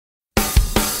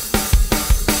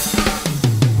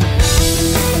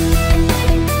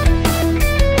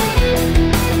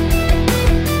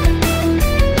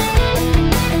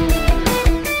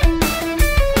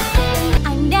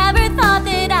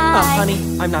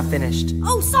not finished.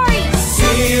 Oh, sorry!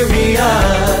 Serious,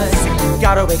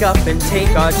 gotta wake up and take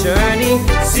our journey.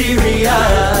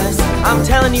 Serious, I'm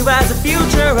telling you as a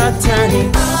future attorney.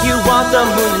 You want the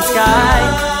moon and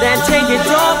sky, then take it,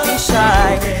 don't be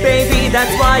shy. Baby,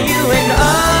 that's why you and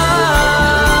I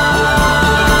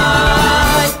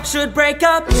should break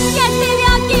up. Yes, baby,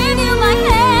 I'll give you my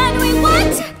hand. Wait,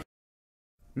 what?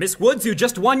 Miss Woods, you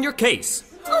just won your case.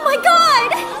 Oh my god!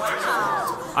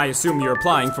 I assume you're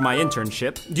applying for my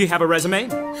internship. Do you have a resume?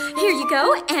 Here you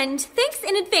go, and thanks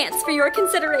in advance for your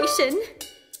consideration.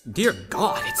 Dear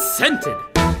God, it's scented.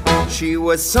 She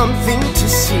was something to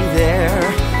see there.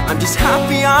 I'm just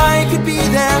happy I could be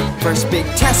there. First big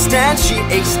test and she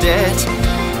aced it.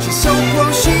 She's so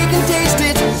close she can taste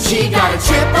it. She got a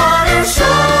chip on her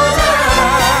shoulder.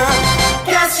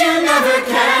 Guess you never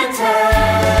can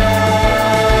tell.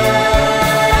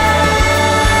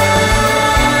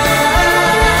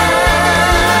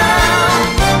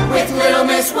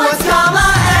 Miss Woods,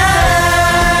 comma, Elle.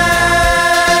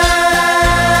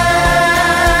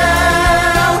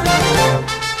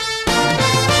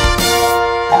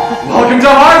 Welcome to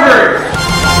our